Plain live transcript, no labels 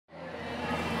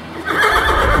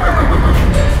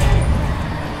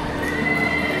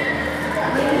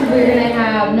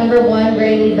number 1,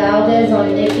 Braylee Valdez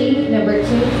on Nikki. Number 2,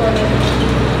 Courtney.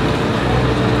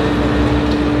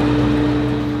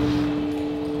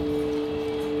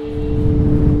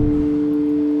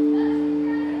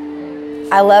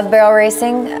 I love barrel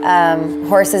racing.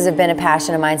 Horses have been a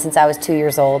passion of mine since I was 2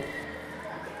 years old.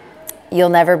 You'll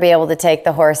never be able to take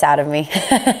the horse out of me.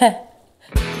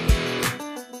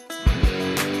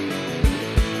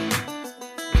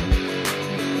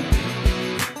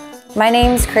 My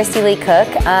name's Kristy Lee Cook.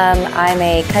 I'm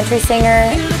a country singer,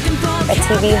 a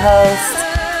TV host,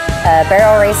 a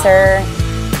barrel racer,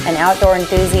 an outdoor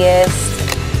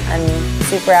enthusiast. I'm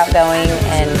super outgoing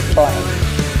and boring.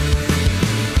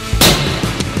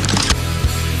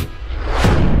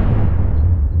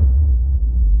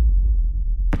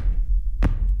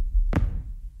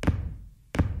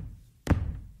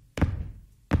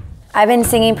 I've been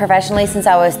singing professionally since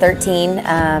I was 13.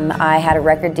 I had a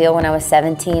record deal when I was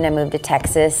 17. I moved to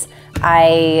Texas.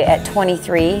 At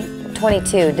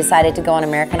 22, decided to go on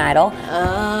American Idol.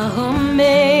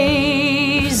 Amazing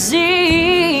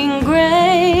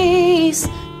Grace.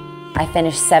 I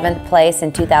finished 7th place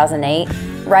in 2008.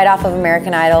 Right off of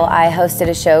American Idol, I hosted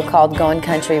a show called Going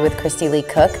Country with Kristy Lee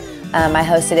Cook. I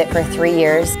hosted it for 3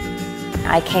 years.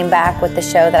 I came back with the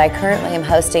show that I currently am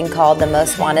hosting called The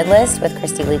Most Wanted List with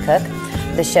Kristy Lee Cook.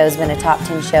 The show's been a top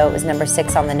 10 show. It was number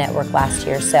 6 on the network last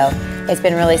year, so it's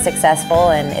been really successful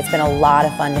and it's been a lot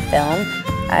of fun to film.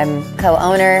 I'm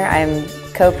co-owner, I'm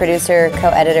co-producer,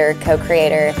 co-editor,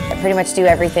 co-creator. I pretty much do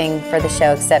everything for the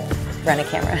show except run a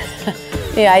camera.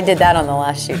 Yeah, I did that on the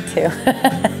last shoot too.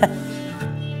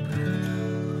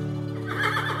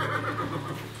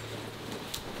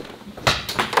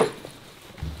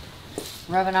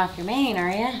 Rubbing off your mane, are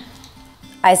you?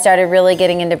 I started really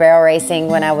getting into barrel racing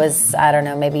when I was, I don't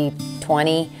know, maybe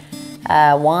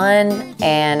 21,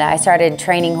 and I started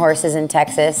training horses in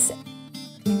Texas.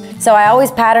 So I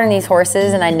always patterned these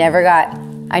horses, and I never got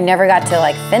to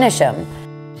like finish them.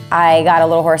 I got a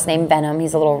little horse named Venom.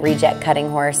 He's a little reject cutting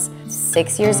horse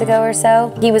 6 years ago or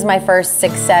so. He was my first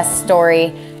success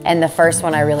story and the first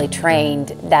one I really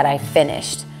trained that I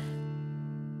finished.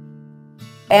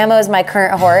 Ammo is my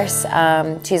current horse.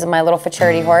 She's my little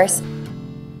futurity horse.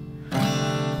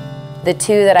 The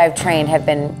 2 that I've trained have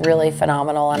been really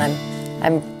phenomenal, and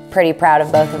I'm pretty proud of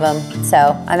both of them.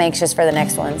 So I'm anxious for the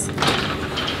next ones.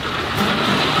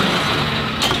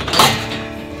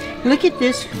 Look at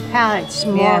this, how it's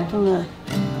smart. Yeah.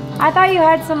 I thought you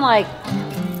had some like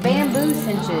bamboo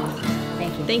cinches.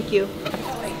 Thank you. Thank you.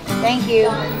 Thank you.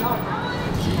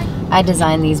 I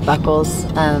designed these buckles.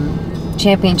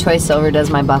 Champion Choice Silver does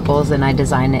my buckles, and I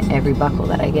design every buckle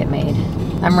that I get made.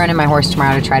 I'm running my horse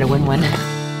tomorrow to try to win one.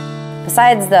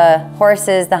 Besides the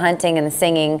horses, the hunting, and the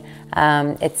singing,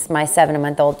 it's my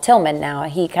 7-month-old Tillman now.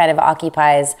 He kind of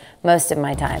occupies most of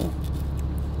my time.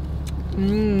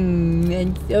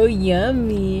 It's so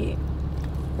yummy.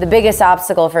 The biggest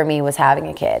obstacle for me was having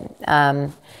a kid. I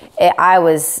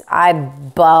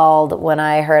bawled when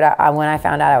I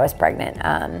found out I was pregnant.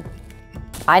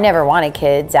 I never wanted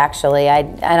kids, actually.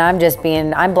 I'm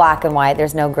black and white.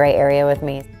 There's no gray area with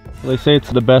me. They say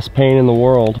it's the best pain in the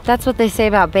world. That's what they say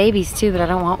about babies too, but I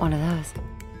don't want one of those.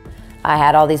 I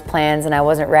had all these plans and I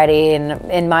wasn't ready, and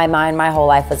in my mind, my whole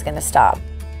life was gonna stop.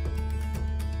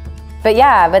 But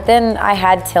yeah, but then I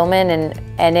had Tillman,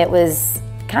 and it was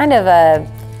kind of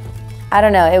I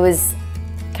don't know, it was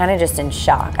kind of just in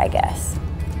shock, I guess.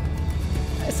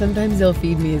 Sometimes they'll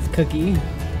feed me as cookie.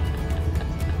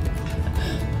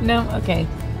 No? Okay.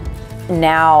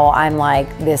 Now I'm like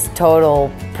this total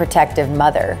protective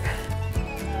mother.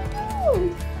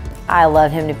 I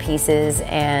love him to pieces,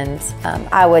 and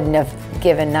I wouldn't have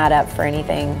given that up for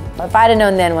anything. If I'd have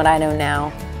known then what I know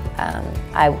now,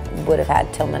 I would have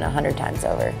had Tillman 100 times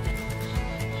over.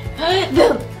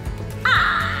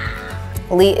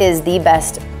 Lee is the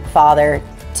best father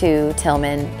to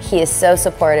Tillman. He is so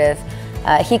supportive.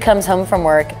 He comes home from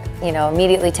work,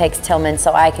 immediately takes Tillman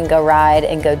so I can go ride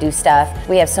and go do stuff.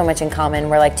 We have so much in common.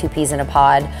 We're like 2 peas in a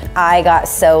pod. I got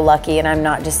so lucky, and I'm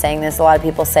not just saying this. A lot of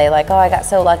people say like, oh, I got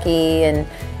so lucky, and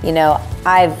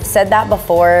I've said that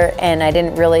before, and I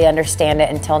didn't really understand it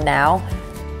until now.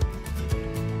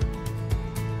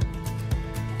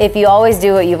 If you always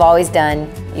do what you've always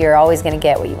done, you're always gonna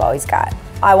get what you've always got.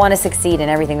 I wanna succeed in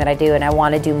everything that I do, and I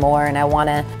wanna do more, and I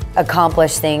wanna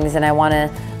accomplish things, and I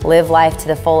wanna live life to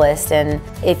the fullest. And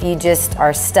if you just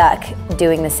are stuck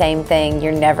doing the same thing,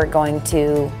 you're never going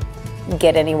to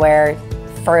get anywhere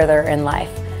further in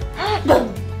life.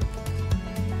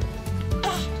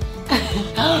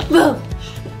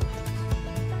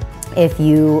 If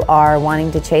you are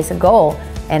wanting to chase a goal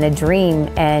and a dream,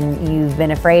 and you've been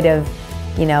afraid of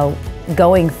you know,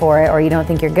 going for it, or you don't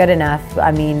think you're good enough,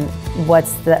 I mean,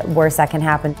 what's the worst that can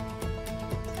happen?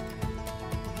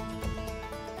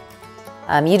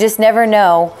 You just never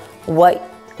know what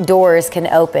doors can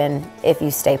open if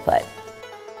you stay put.